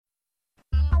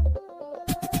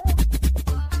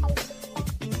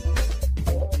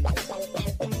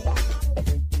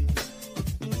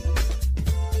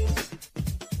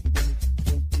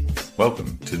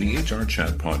Welcome to the HR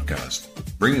Chat podcast,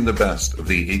 bringing the best of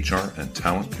the HR and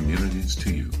talent communities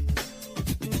to you.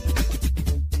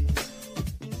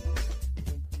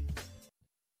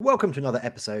 Welcome to another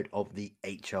episode of the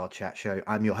HR Chat Show.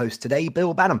 I'm your host today,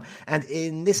 Bill Banham, and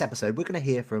in this episode, we're going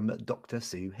to hear from Dr.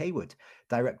 Sue Hayward,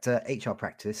 Director HR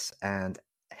Practice and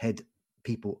Head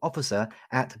People Officer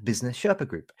at Business Sherpa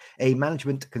Group, a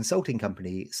management consulting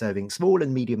company serving small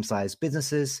and medium-sized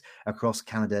businesses across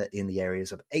Canada in the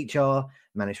areas of HR,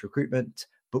 managed recruitment,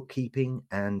 bookkeeping,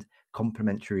 and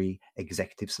complementary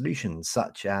executive solutions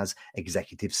such as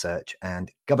executive search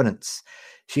and governance.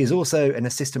 She is also an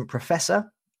assistant professor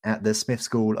at the Smith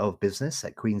School of Business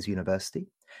at Queen's University.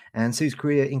 And Sue's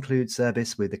career includes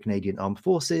service with the Canadian Armed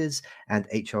Forces and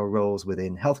HR roles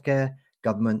within healthcare,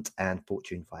 government, and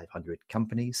Fortune 500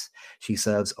 companies. She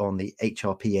serves on the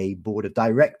HRPA Board of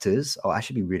Directors. Oh, that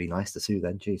should be really nice to Sue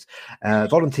then, geez.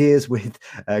 Volunteers with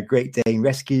Great Dane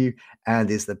Rescue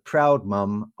and is the proud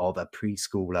mum of a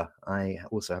preschooler. I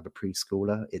also have a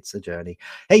preschooler. It's a journey.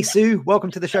 Hey, Sue,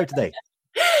 welcome to the show today.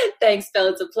 Thanks, Bill.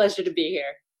 It's a pleasure to be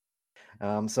here.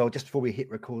 So just before we hit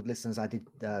record, listeners, I did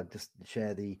just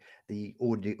share the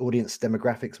audience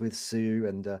demographics with Sue,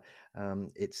 and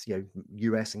it's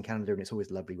US and Canada, and it's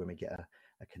always lovely when we get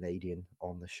a Canadian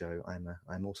on the show.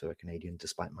 I'm also a Canadian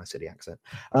despite my city accent.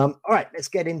 All right, let's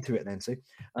get into it then, Sue.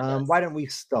 Yes. Why don't we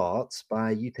start by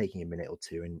you taking a minute or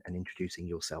two and introducing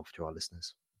yourself to our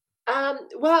listeners?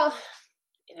 Well,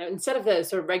 instead of the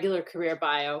sort of regular career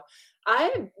bio,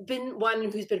 I've been one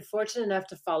who's been fortunate enough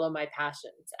to follow my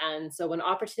passions. And so when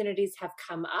opportunities have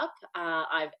come up,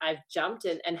 I've jumped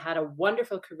and had a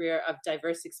wonderful career of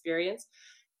diverse experience.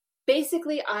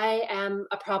 Basically, I am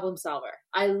a problem solver.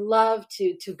 I love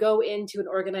to go into an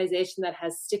organization that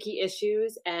has sticky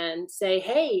issues and say,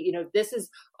 hey, this is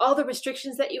all the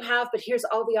restrictions that you have, but here's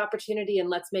all the opportunity and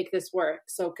let's make this work.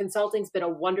 So consulting's been a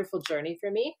wonderful journey for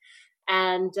me.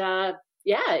 And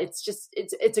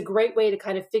it's a great way to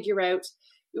kind of figure out,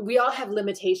 we all have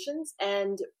limitations,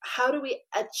 and how do we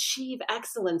achieve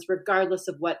excellence regardless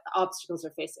of what obstacles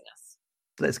are facing us?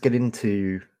 Let's get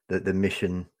into the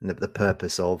mission and the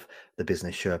purpose of the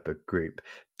Business Sherpa Group.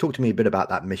 Talk to me a bit about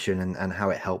that mission and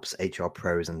how it helps HR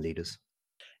pros and leaders.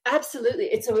 Absolutely.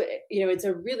 It's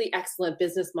a really excellent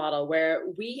business model where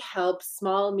we help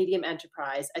small, medium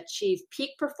enterprise achieve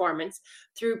peak performance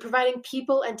through providing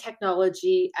people and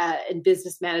technology and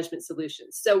business management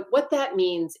solutions. So what that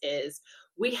means is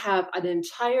we have an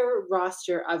entire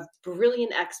roster of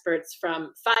brilliant experts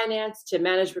from finance to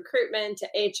managed recruitment to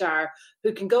HR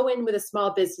who can go in with a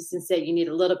small business and say, you need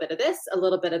a little bit of this, a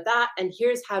little bit of that, and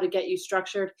here's how to get you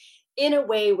structured in a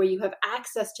way where you have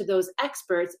access to those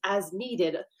experts as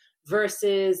needed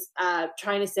versus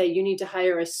trying to say you need to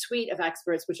hire a suite of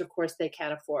experts, which of course they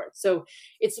can't afford. So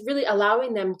it's really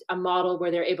allowing them a model where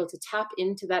they're able to tap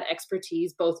into that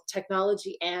expertise, both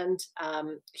technology and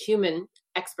human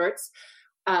experts,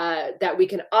 that we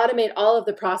can automate all of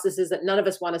the processes that none of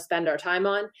us want to spend our time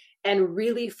on and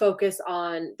really focus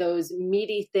on those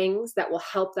meaty things that will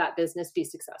help that business be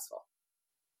successful.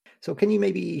 So can you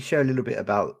maybe share a little bit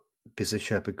about Business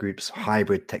Sherpa Group's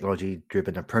hybrid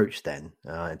technology-driven approach then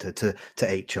to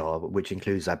HR, which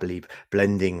includes, I believe,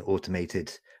 blending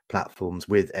automated platforms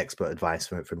with expert advice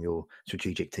from your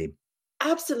strategic team?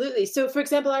 Absolutely. So, for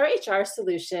example, our HR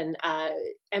solution,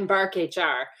 Embark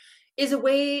HR, is a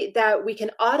way that we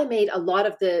can automate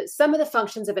some of the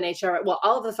functions of an HR, well,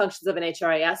 all of the functions of an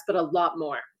HRIS, but a lot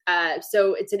more.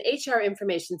 So it's an HR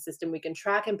information system. We can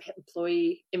track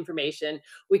employee information.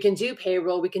 We can do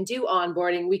payroll. We can do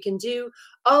onboarding. We can do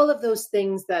all of those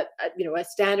things that, a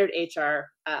standard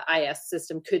HRIS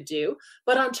system could do.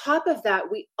 But on top of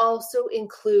that, we also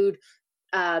include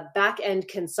back-end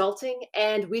consulting,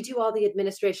 and we do all the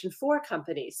administration for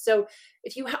companies. So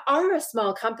if you are a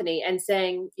small company and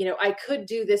saying, I could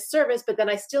do this service, but then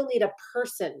I still need a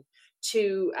person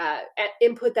to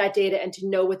input that data and to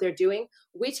know what they're doing,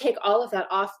 we take all of that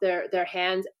off their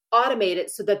hands, automate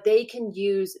it so that they can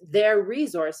use their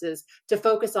resources to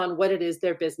focus on what it is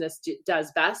their business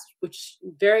does best, which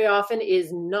very often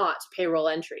is not payroll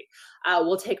entry.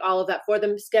 We'll take all of that for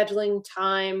them, scheduling,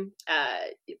 time,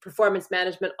 performance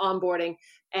management, onboarding,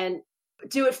 and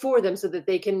do it for them so that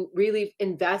they can really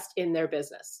invest in their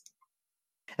business.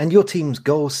 And your team's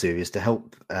goal, Sue, is to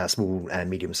help small and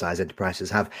medium-sized enterprises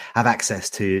have access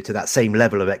to that same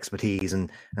level of expertise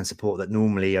and support that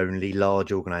normally only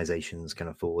large organizations can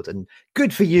afford. And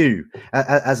good for you.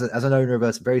 As an owner of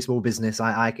a very small business,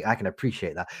 I can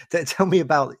appreciate that. Tell me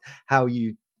about how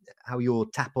your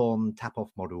tap-on, tap-off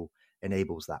model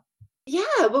enables that.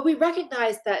 Yeah, well, we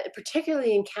recognize that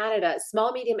particularly in Canada,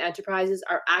 small, medium enterprises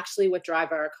are actually what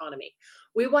drive our economy.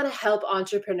 We want to help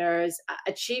entrepreneurs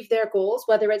achieve their goals,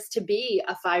 whether it's to be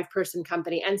a 5-person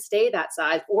company and stay that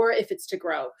size, or if it's to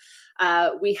grow.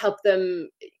 We help them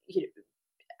you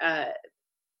uh,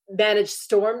 manage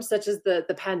storms such as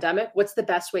the pandemic. What's the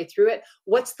best way through it?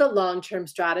 What's the long-term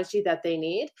strategy that they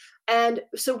need? And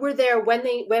so we're there when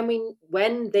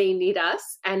they need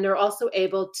us, and they're also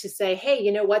able to say, hey,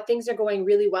 you know what, things are going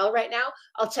really well right now,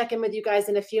 I'll check in with you guys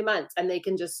in a few months, and they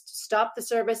can just stop the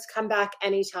service, come back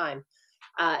anytime.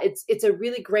 It's a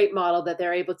really great model that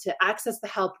they're able to access the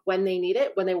help when they need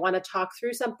it, when they want to talk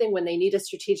through something, when they need a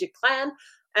strategic plan.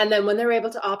 And then when they're able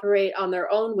to operate on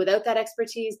their own without that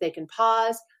expertise, they can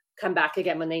pause, come back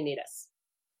again when they need us.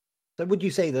 So would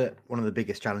you say that one of the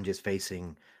biggest challenges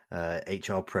facing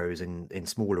HR pros in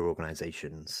smaller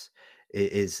organizations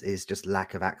is just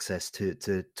lack of access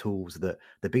to tools that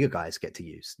the bigger guys get to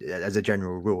use as a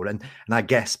general rule? And I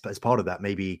guess as part of that,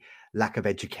 maybe lack of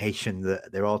education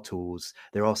that there are tools,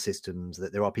 there are systems,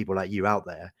 that there are people like you out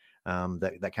there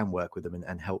that can work with them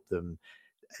and help them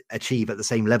achieve at the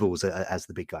same levels as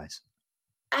the big guys.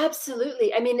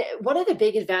 Absolutely. I mean, one of the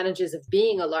big advantages of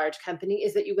being a large company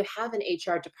is that you would have an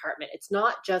HR department. It's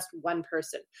not just one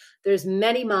person. There's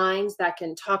many minds that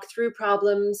can talk through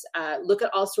problems, look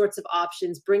at all sorts of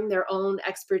options, bring their own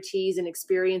expertise and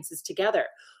experiences together.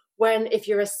 When if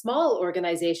you're a small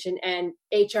organization and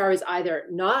HR is either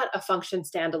not a function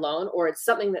standalone or it's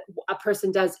something that a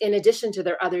person does in addition to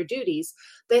their other duties,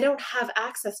 they don't have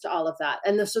access to all of that.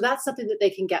 And so that's something that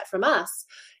they can get from us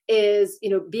is,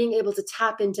 being able to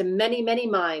tap into many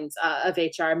minds of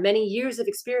HR, many years of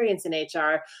experience in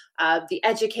HR, the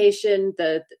education,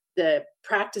 the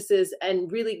practices,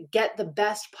 and really get the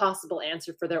best possible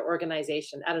answer for their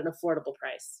organization at an affordable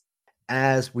price.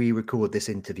 As we record this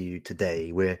interview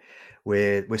today,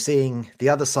 we're seeing the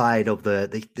other side of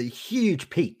the huge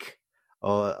peak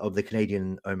of the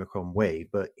Canadian Omicron wave,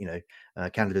 but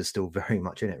Canada's still very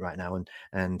much in it right now,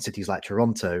 and cities like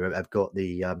Toronto have got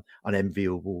the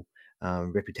unenviable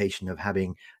reputation of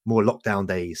having more lockdown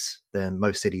days than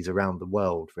most cities around the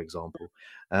world, for example.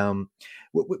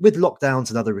 With lockdowns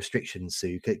and other restrictions,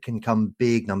 Sue, can come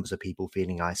big numbers of people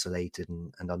feeling isolated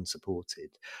and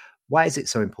unsupported. Why is it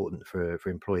so important for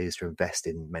employers to invest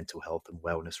in mental health and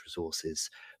wellness resources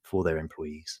for their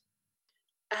employees?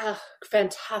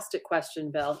 Fantastic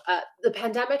question, Bill. The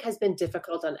pandemic has been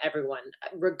difficult on everyone,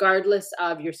 regardless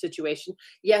of your situation.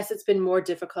 Yes, it's been more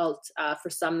difficult for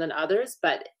some than others,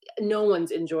 but no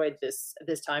one's enjoyed this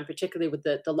time, particularly with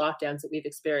the lockdowns that we've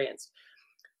experienced.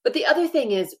 But the other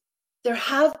thing is, there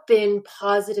have been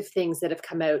positive things that have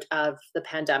come out of the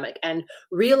pandemic and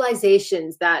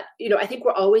realizations that, I think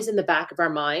were always in the back of our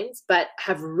minds, but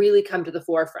have really come to the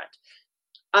forefront.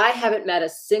 I haven't met a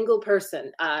single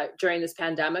person during this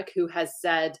pandemic who has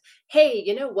said, hey,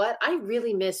 you know what? I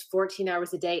really miss 14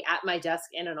 hours a day at my desk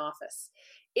in an office.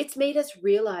 It's made us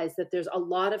realize that there's a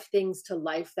lot of things to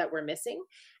life that we're missing.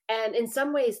 And in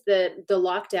some ways, the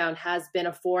lockdown has been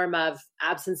a form of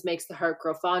absence makes the heart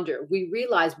grow fonder. We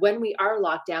realize when we are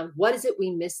locked down, what is it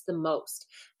we miss the most?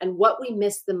 And what we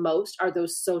miss the most are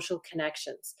those social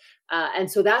connections. And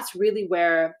so that's really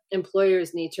where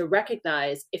employers need to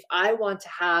recognize, if I want to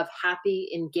have happy,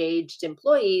 engaged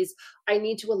employees, I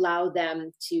need to allow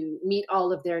them to meet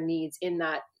all of their needs in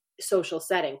that social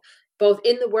setting, both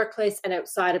in the workplace and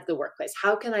outside of the workplace.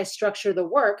 How can I structure the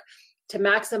work to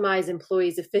maximize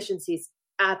employees' efficiencies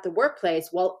at the workplace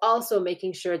while also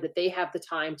making sure that they have the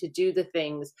time to do the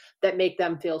things that make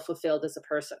them feel fulfilled as a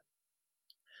person?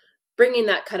 Bringing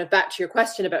that kind of back to your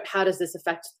question about how is this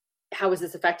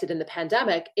affected in the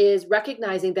pandemic, is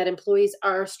recognizing that employees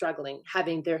are struggling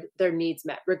having their needs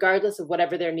met, regardless of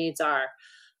whatever their needs are,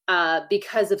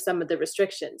 because of some of the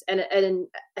restrictions. And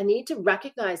I need to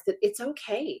recognize that it's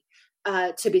okay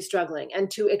to be struggling, and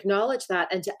to acknowledge that,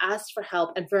 and to ask for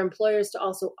help, and for employers to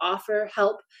also offer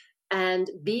help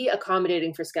and be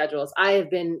accommodating for schedules. I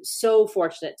have been so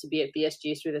fortunate to be at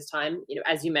BSG through this time.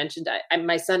 As you mentioned,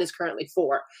 my son is currently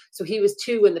 4, so he was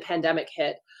 2 when the pandemic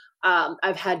hit.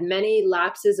 I've had many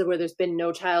lapses of where there's been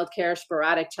no childcare,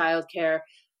 sporadic childcare.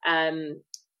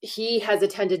 He has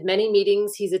attended many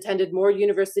meetings. He's attended more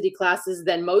university classes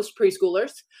than most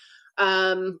preschoolers.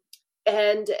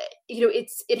 And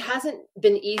it hasn't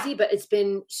been easy, but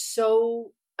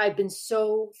I've been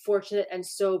so fortunate and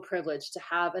so privileged to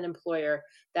have an employer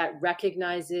that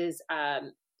recognizes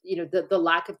the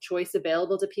lack of choice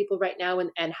available to people right now,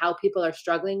 and how people are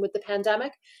struggling with the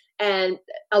pandemic, and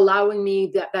allowing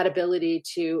me that ability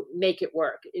to make it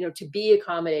work, to be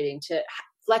accommodating, to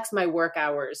flex my work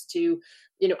hours, to,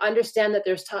 understand that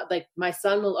there's like my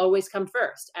son will always come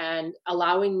first, and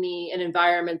allowing me an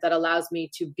environment that allows me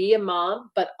to be a mom,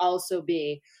 but also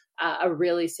be a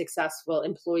really successful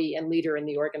employee and leader in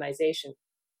the organization.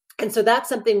 And so that's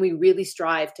something we really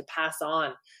strive to pass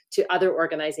on to other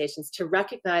organizations, to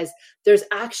recognize there's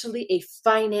actually a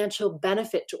financial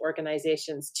benefit to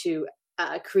organizations to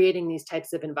creating these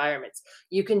types of environments.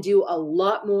 You can do a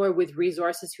lot more with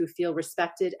resources who feel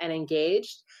respected and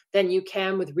engaged than you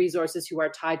can with resources who are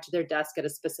tied to their desk at a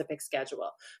specific schedule.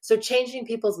 So changing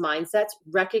people's mindsets,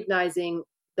 recognizing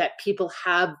that people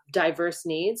have diverse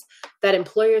needs, that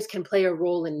employers can play a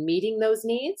role in meeting those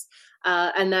needs,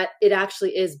 and that it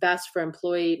actually is best for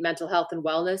employee mental health and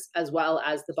wellness, as well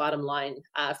as the bottom line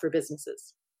for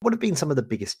businesses. What have been some of the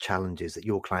biggest challenges that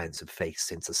your clients have faced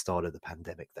since the start of the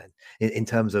pandemic then, in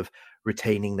terms of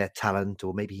retaining their talent,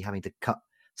 or maybe having to cut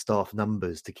staff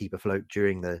numbers to keep afloat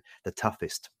during the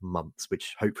toughest months,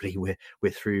 which hopefully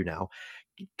we're through now?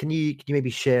 Can you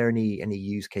maybe share any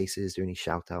use cases or any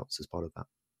shout outs as part of that?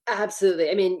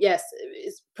 Absolutely. I mean, yes,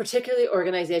 particularly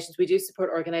organizations. We do support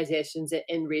organizations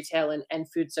in retail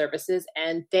and food services,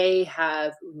 and they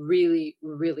have really,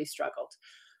 really struggled.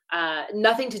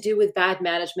 Nothing to do with bad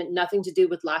management, nothing to do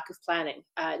with lack of planning.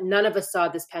 None of us saw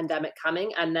this pandemic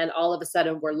coming, and then all of a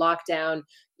sudden we're locked down.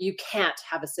 You can't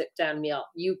have a sit-down meal.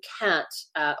 You can't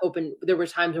open. There were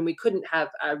times when we couldn't have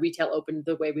retail open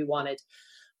the way we wanted.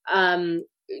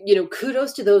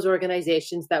 Kudos to those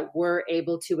organizations that were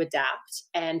able to adapt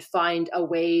and find a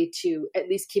way to at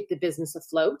least keep the business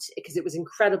afloat, because it was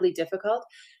incredibly difficult.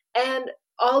 And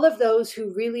all of those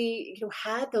who really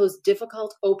had those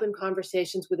difficult open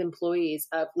conversations with employees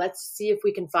of, let's see if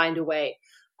we can find a way.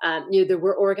 There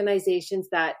were organizations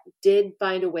that did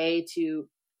find a way to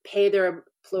pay their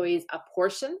employees a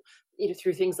portion,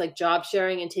 through things like job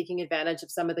sharing and taking advantage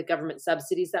of some of the government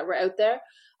subsidies that were out there.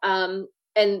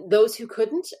 And those who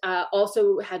couldn't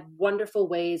also had wonderful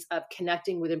ways of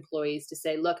connecting with employees to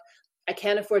say, look, I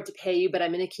can't afford to pay you, but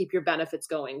I'm going to keep your benefits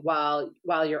going while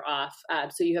you're off.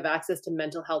 So you have access to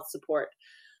mental health support.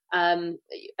 I'm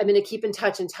going to keep in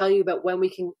touch and tell you about when we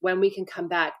can come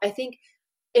back. I think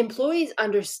employees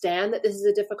understand that this is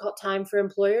a difficult time for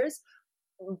employers,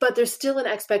 but there's still an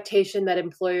expectation that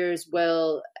employers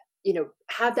will,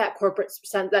 have that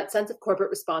sense of corporate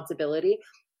responsibility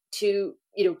to,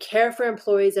 care for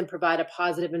employees and provide a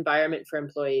positive environment for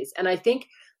employees. And I think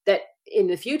that in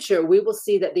the future, we will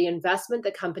see that the investment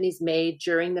that companies made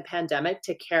during the pandemic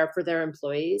to care for their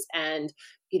employees and,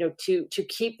 to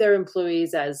keep their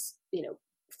employees as,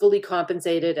 fully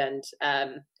compensated and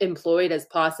employed as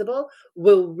possible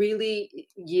will really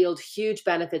yield huge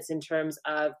benefits in terms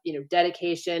of,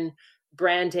 dedication,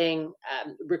 branding,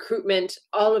 recruitment,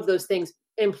 all of those things.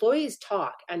 Employees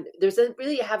talk, and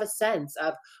really have a sense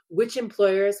of which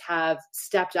employers have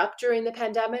stepped up during the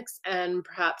pandemics and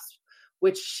perhaps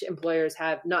which employers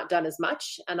have not done as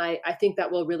much. And I think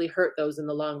that will really hurt those in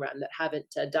the long run that haven't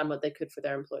done what they could for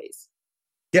their employees.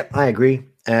 Yep, I agree.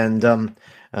 And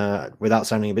without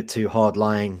sounding a bit too hard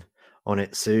line on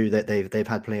it, Sue, that they've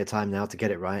had plenty of time now to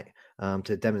get it right,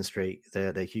 to demonstrate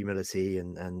their humility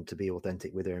and to be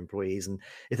authentic with their employees. And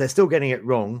if they're still getting it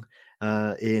wrong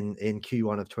in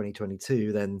Q1 of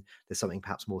 2022, then there's something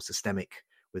perhaps more systemic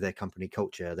with their company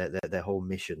culture, their whole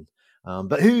mission.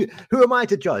 But who am I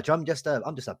to judge? I'm just a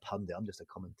pundit. I'm just a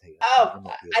commentator. Oh,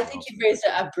 I think you've raised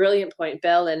a brilliant point,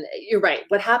 Bill. And you're right.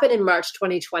 What happened in March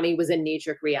 2020 was a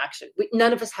knee-jerk reaction.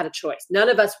 None of us had a choice. None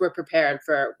of us were prepared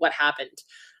for what happened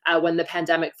when the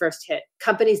pandemic first hit.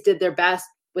 Companies did their best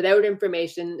without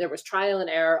information. There was trial and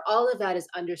error. All of that is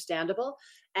understandable.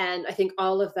 And I think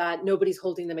all of that, nobody's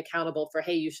holding them accountable for,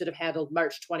 hey, you should have handled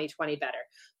March 2020 better.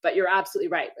 But you're absolutely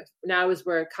right. Now, as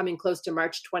we're coming close to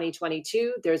March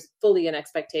 2022, there's fully an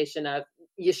expectation of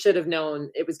you should have known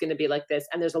it was going to be like this.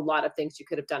 And there's a lot of things you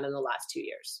could have done in the last 2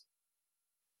 years.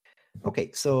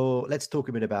 Okay, so let's talk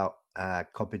a bit about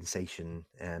compensation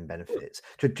and benefits.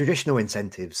 Traditional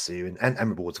incentives, Sue, and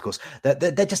rewards, of course,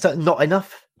 they're just not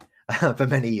enough for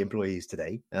many employees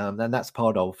today, and that's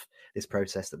part of this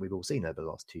process that we've all seen over the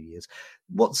last 2 years.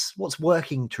 What's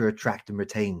working to attract and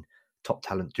retain top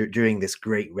talent during this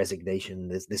great resignation,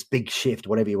 this big shift,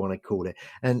 whatever you want to call it,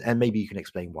 and maybe you can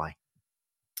explain why.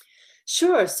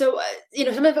 Sure. So,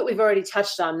 some of it we've already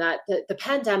touched on, that the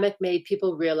pandemic made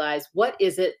people realize, what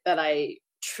is it that I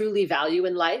truly value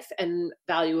in life and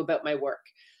value about my work?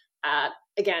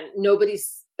 Again,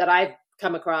 nobody's that I've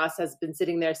come across has been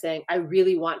sitting there saying, I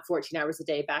really want 14 hours a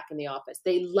day back in the office.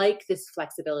 They like this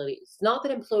flexibility. It's not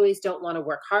that employees don't want to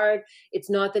work hard. It's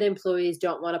not that employees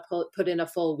don't want to put in a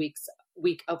full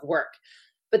week of work.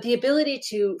 But the ability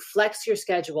to flex your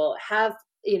schedule, have,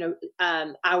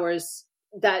 hours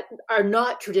that are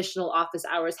not traditional office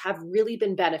hours have really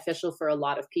been beneficial for a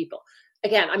lot of people.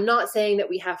 Again, I'm not saying that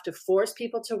we have to force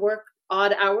people to work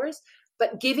odd hours,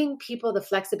 but giving people the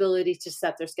flexibility to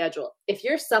set their schedule. If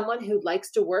you're someone who likes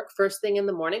to work first thing in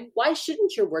the morning, why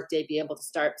shouldn't your workday be able to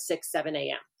start 6, 7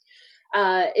 a.m.?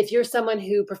 If you're someone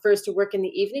who prefers to work in the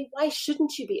evening, why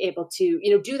shouldn't you be able to,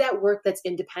 do that work that's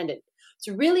independent? It's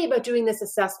really about doing this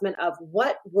assessment of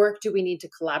what work do we need to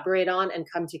collaborate on and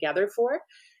come together for,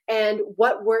 and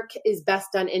what work is best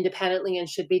done independently and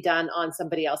should be done on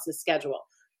somebody else's schedule.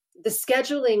 The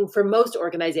scheduling for most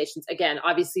organizations, again,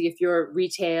 obviously, if you're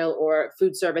retail or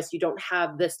food service, you don't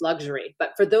have this luxury.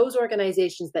 But for those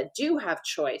organizations that do have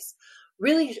choice,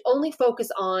 really only focus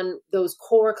on those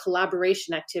core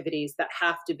collaboration activities that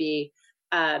have to be,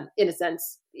 in a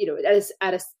sense,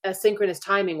 at a synchronous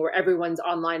timing where everyone's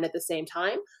online at the same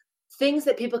time. Things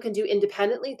that people can do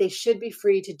independently, they should be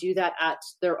free to do that at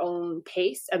their own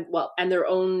pace and their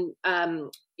own,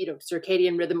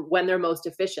 circadian rhythm when they're most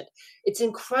efficient. It's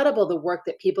incredible the work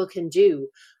that people can do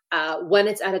when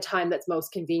it's at a time that's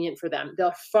most convenient for them.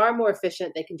 They're far more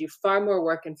efficient. They can do far more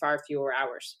work in far fewer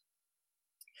hours.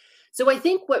 So I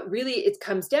think what really it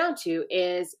comes down to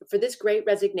is, for this great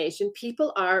resignation,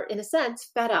 people are, in a sense,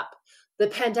 fed up. The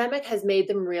pandemic has made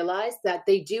them realize that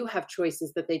they do have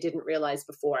choices that they didn't realize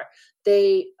before.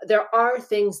 There are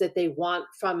things that they want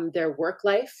from their work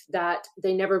life that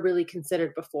they never really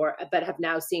considered before, but have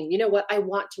now seen, you know what, I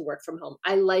want to work from home.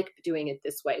 I like doing it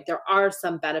this way. There are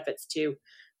some benefits to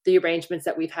the arrangements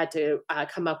that we've had to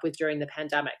come up with during the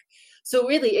pandemic. So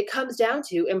really, it comes down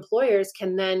to employers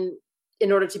can then,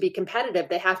 in order to be competitive,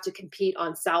 they have to compete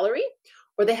on salary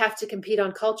or they have to compete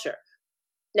on culture.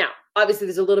 Now, obviously,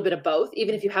 there's a little bit of both.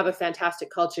 Even if you have a fantastic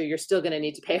culture, you're still going to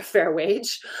need to pay a fair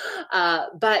wage.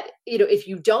 But if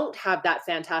you don't have that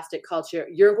fantastic culture,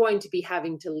 you're going to be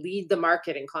having to lead the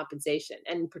market in compensation.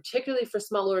 And particularly for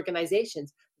small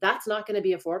organizations, that's not going to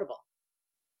be affordable.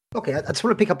 Okay, I just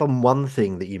want to pick up on one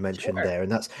thing that you mentioned there, and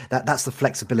that's the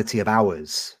flexibility of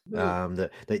hours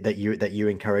that you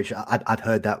encourage. I've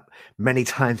heard that many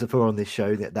times before on this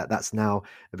show that's now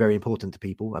very important to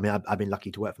people. I mean, I've been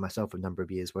lucky to work for myself for a number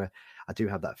of years where I do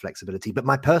have that flexibility. But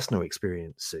my personal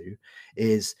experience, Sue,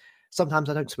 is sometimes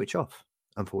I don't switch off,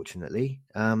 unfortunately,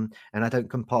 and I don't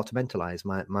compartmentalize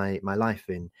my life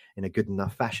in a good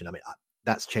enough fashion. I mean,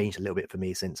 that's changed a little bit for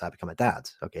me since I become a dad,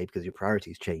 okay, because your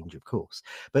priorities change, of course.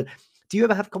 But do you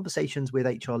ever have conversations with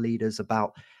HR leaders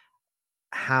about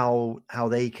how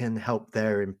they can help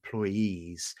their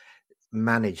employees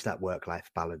manage that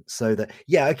work-life balance so that,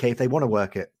 if they want to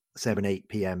work at 7, 8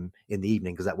 p.m. in the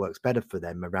evening because that works better for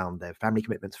them around their family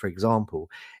commitments, for example,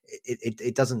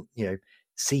 it doesn't,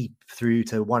 seep through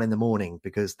to 1 a.m.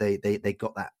 because they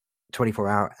got that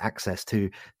 24-hour access to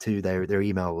their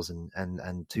emails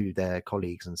and to their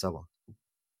colleagues and so on?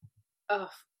 Oh,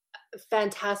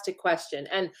 fantastic question.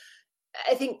 And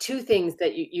I think two things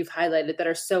that you've highlighted that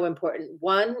are so important.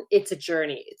 One, it's a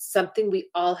journey. It's something we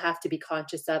all have to be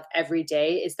conscious of every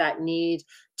day, is that need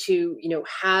to,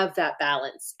 have that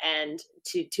balance and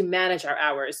to manage our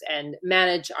hours and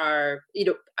manage our,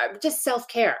 just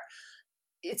self-care.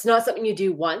 It's not something you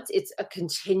do once. It's a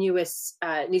continuous,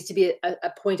 needs to be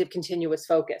a point of continuous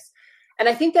focus. And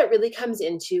I think that really comes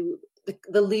into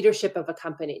the leadership of a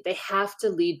company. They have to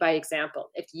lead by example.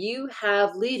 If you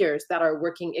have leaders that are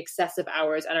working excessive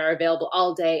hours and are available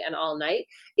all day and all night,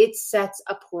 it sets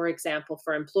a poor example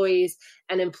for employees,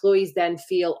 and employees then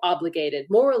feel obligated,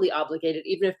 morally obligated,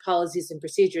 even if policies and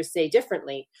procedures say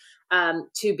differently,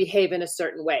 to behave in a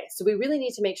certain way. So we really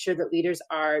need to make sure that leaders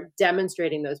are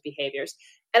demonstrating those behaviors,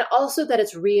 and also that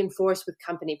it's reinforced with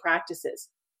company practices.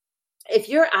 If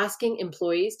you're asking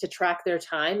employees to track their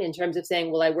time in terms of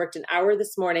saying, well, I worked an hour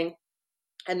this morning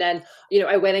and then,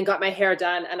 I went and got my hair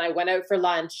done and I went out for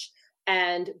lunch,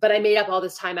 but I made up all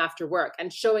this time after work,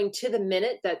 and showing to the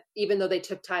minute that even though they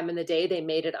took time in the day, they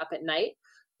made it up at night,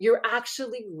 you're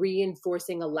actually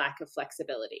reinforcing a lack of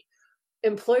flexibility.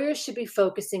 Employers should be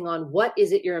focusing on what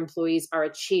is it your employees are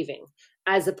achieving,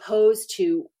 as opposed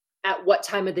to at what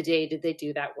time of the day did they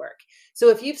do that work. So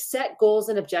if you've set goals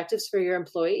and objectives for your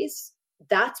employees,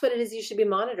 that's what it is you should be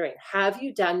monitoring. Have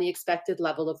you done the expected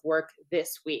level of work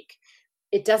this week?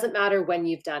 It doesn't matter when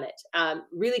you've done it.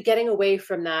 Really getting away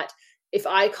from that. If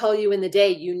I call you in the day,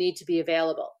 you need to be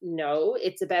available. No,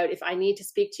 it's about, if I need to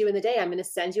speak to you in the day, I'm going to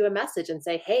send you a message and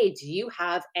say, hey, do you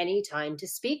have any time to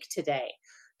speak today?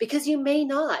 Because you may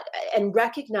not. And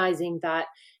recognizing that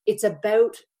It's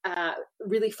about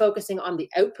really focusing on the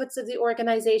outputs of the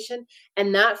organization.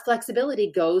 And that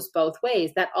flexibility goes both ways.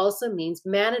 That also means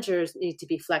managers need to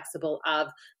be flexible of,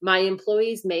 my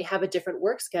employees may have a different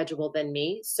work schedule than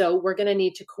me. So we're going to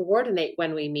need to coordinate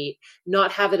when we meet,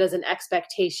 not have it as an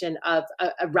expectation of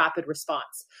a rapid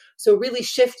response. So really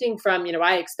shifting from,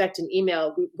 I expect an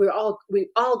email. We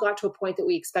all got to a point that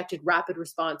we expected rapid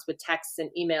response with texts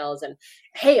and emails. And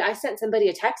hey, I sent somebody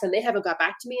a text and they haven't got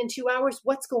back to me in 2 hours.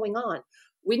 What's going on?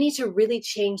 We need to really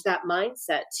change that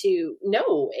mindset to,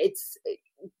 no, it's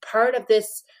part of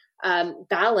this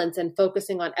balance and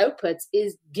focusing on outputs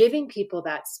is giving people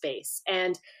that space.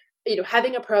 And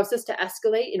having a process to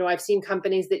escalate. I've seen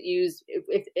companies that use,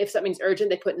 if something's urgent,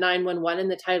 they put 911 in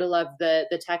the title of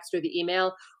the text or the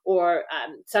email, or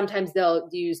sometimes they'll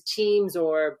use Teams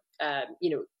or,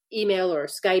 email or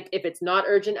Skype if it's not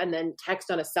urgent, and then text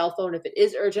on a cell phone if it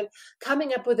is urgent.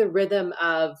 Coming up with a rhythm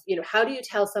of, how do you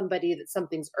tell somebody that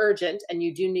something's urgent and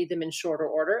you do need them in shorter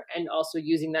order, and also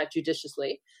using that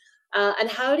judiciously. And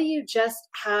how do you just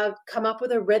come up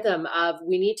with a rhythm of,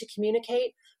 we need to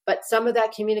communicate, but some of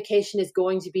that communication is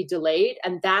going to be delayed.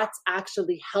 And that's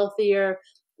actually healthier,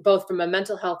 both from a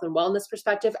mental health and wellness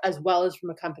perspective, as well as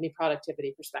from a company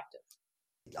productivity perspective.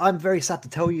 I'm very sad to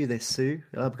tell you this, Sue,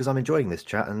 because I'm enjoying this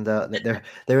chat, and there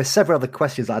are several other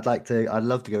questions I'd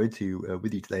love to go into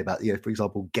with you today about, for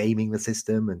example, gaming the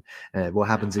system, and what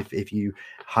happens if you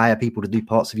hire people to do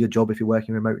parts of your job if you're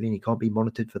working remotely and you can't be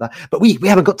monitored for that. But we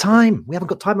haven't got time. We haven't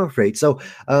got time, I'm afraid. So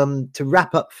to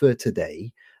wrap up for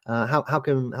today, how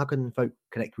can folk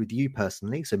connect with you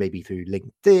personally? So maybe through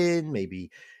LinkedIn, maybe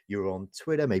you're on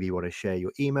Twitter, maybe you want to share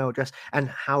your email address, and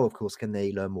how, of course, can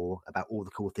they learn more about all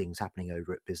the cool things happening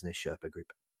over at Business Sherpa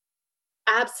Group?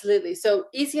 Absolutely. So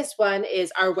easiest one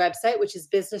is our website, which is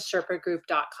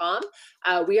businesssherpagroup.com.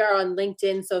 We are on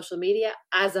LinkedIn, social media,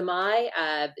 as am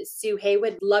I. Sue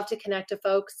Haywood, love to connect to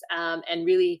folks and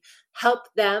really help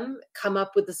them come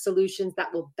up with the solutions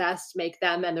that will best make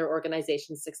them and their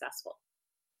organizations successful.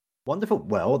 Wonderful.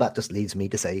 Well, that just leads me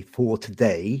to say for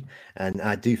today, and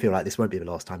I do feel like this won't be the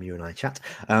last time you and I chat,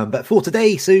 but for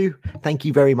today, Sue, thank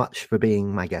you very much for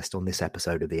being my guest on this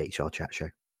episode of the HR Chat Show.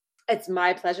 It's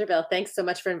my pleasure, Bill. Thanks so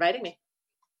much for inviting me.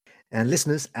 And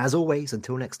listeners, as always,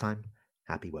 until next time,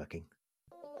 happy working.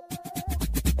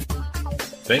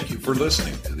 Thank you for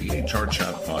listening to the HR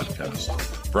Chat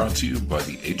Podcast, brought to you by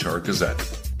the HR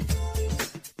Gazette.